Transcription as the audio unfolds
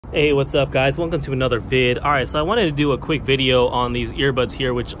Hey, what's up guys? Welcome to another vid. Alright, so I wanted to do a quick video on these earbuds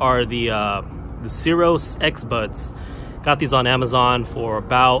here, which are the Siros X Buds. Got these on Amazon for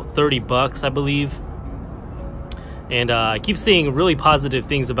about 30 bucks, I believe. And I keep seeing really positive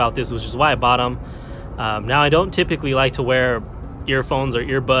things about this, which is why I bought them. Now, I don't typically like to wear earphones or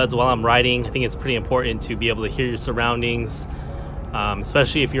earbuds while I'm riding. I think it's pretty important to be able to hear your surroundings,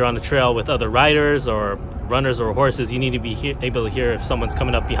 especially if you're on the trail with other riders or runners or horses. You need to be able to hear if someone's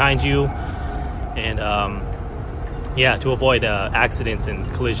coming up behind you, and yeah, to avoid accidents and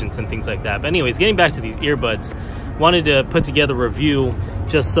collisions and things like that. But anyways, getting back to these earbuds, wanted to put together a review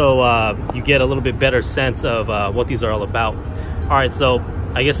just so you get a little bit better sense of what these are all about. All right, so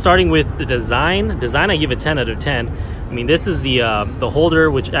I guess starting with the design I give it 10 out of 10. I mean, this is the holder,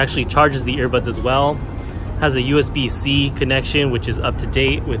 which actually charges the earbuds as well. Has a USB-C connection, which is up to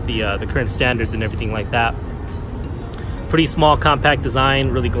date with the current standards and everything like that. Pretty small, compact design,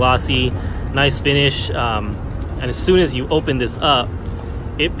 really glossy, nice finish. And as soon as you open this up,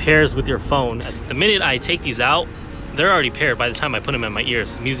 it pairs with your phone. The minute I take these out, they're already paired by the time I put them in my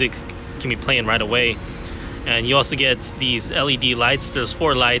ears. Music can be playing right away. And you also get these LED lights. There's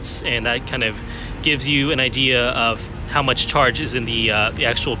 4 lights, and that kind of gives you an idea of how much charge is in the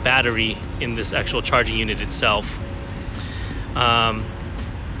actual battery in this actual charging unit itself.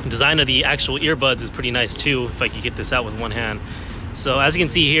 Design of the actual earbuds is pretty nice too, if I could get this out with one hand. So as you can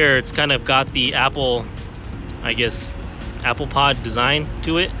see here, it's kind of got the Apple, I guess, Apple Pod design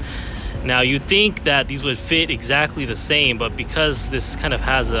to it. Now you'd think that these would fit exactly the same, but because this kind of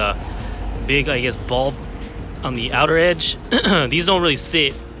has a big, I guess, bulb on the outer edge, these don't really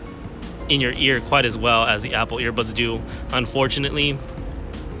sit in your ear quite as well as the Apple earbuds do, unfortunately.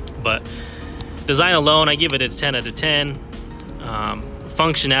 But design alone, I give it a 10 out of 10.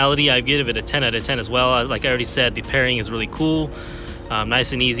 Functionality, I give it a 10 out of 10 as well. Like I already said, the pairing is really cool,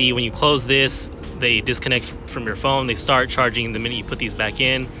 nice and easy. When you close this, they disconnect from your phone. They start charging the minute you put these back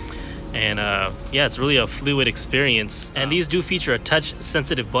in. And yeah, it's really a fluid experience. And these do feature a touch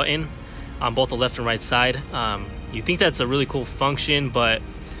sensitive button on both the left and right side. You think that's a really cool function, but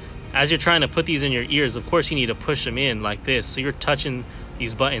as you're trying to put these in your ears, of course you need to push them in like this. So you're touching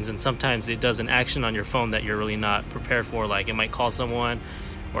these buttons, and sometimes it does an action on your phone that you're really not prepared for. Like it might call someone,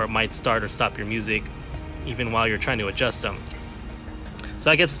 or it might start or stop your music even while you're trying to adjust them. So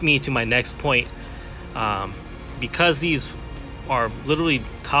that gets me to my next point. Because these are literally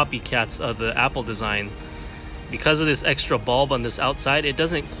copycats of the Apple design, because of this extra bulb on this outside, it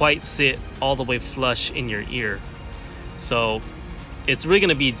doesn't quite sit all the way flush in your ear. So it's really going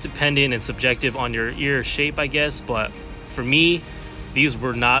to be dependent and subjective on your ear shape, I guess. But for me, these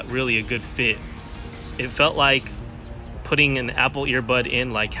were not really a good fit. It felt like putting an Apple earbud in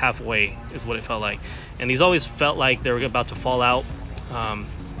like halfway is what it felt like. And these always felt like they were about to fall out.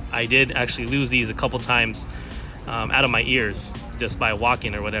 I did actually lose these a couple times out of my ears just by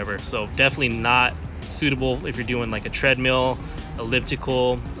walking or whatever. So definitely not suitable if you're doing like a treadmill,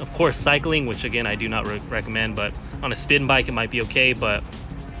 elliptical, of course cycling, which again I do not recommend, but on a spin bike it might be okay. But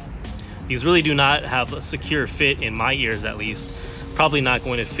these really do not have a secure fit in my ears, at least. Probably not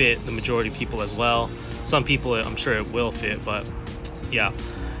going to fit the majority of people as well. Some people I'm sure it will fit, but yeah.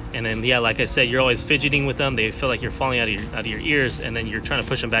 And then yeah, like I said, you're always fidgeting with them. They feel like you're falling out of your ears, and then you're trying to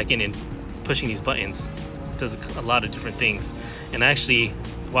push them back in, and pushing these buttons does a lot of different things. And actually,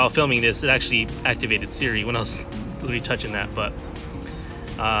 while filming this, it actually activated Siri when I was literally touching that. But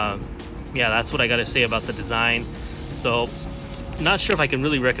yeah, that's what I got to say about the design. So not sure if I can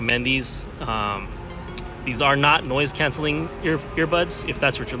really recommend these. These are not noise canceling earbuds. If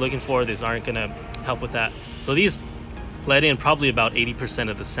that's what you're looking for, these aren't gonna help with that. So these let in probably about 80%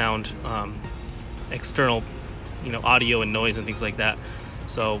 of the sound, external, audio and noise and things like that.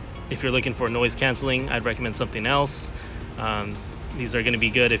 So if you're looking for noise canceling, I'd recommend something else. These are going to be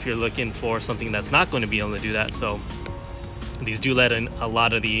good if you're looking for something that's not going to be able to do that. So these do let in a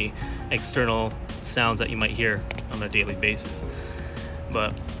lot of the external sounds that you might hear on a daily basis.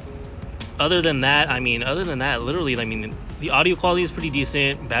 But other than that, literally, the audio quality is pretty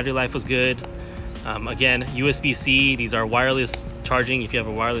decent. Battery life was good. Again, USB-C, these are wireless charging. If you have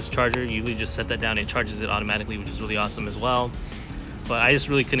a wireless charger, you usually just set that down, it charges it automatically, which is really awesome as well. But I just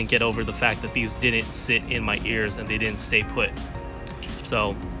really couldn't get over the fact that these didn't sit in my ears and they didn't stay put.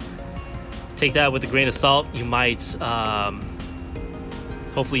 So take that with a grain of salt. You might,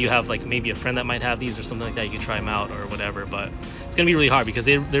 hopefully you have like maybe a friend that might have these or something like that. You can try them out or whatever, but it's gonna be really hard because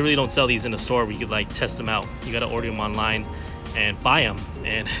they really don't sell these in a store where you could like test them out. You gotta order them online and buy them,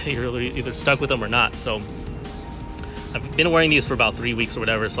 and you're either stuck with them or not. So I've been wearing these for about 3 weeks or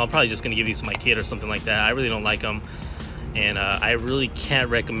whatever, so I'm probably just gonna give these to my kid or something like that. I really don't like them. and I really can't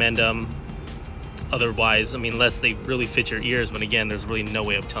recommend them otherwise. I mean, unless they really fit your ears, but again, there's really no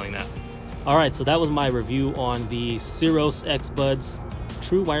way of telling that. All right, so that was my review on the Siros X-Buds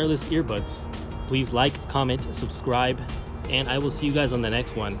True Wireless Earbuds. Please like, comment, subscribe, and I will see you guys on the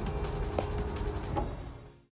next one.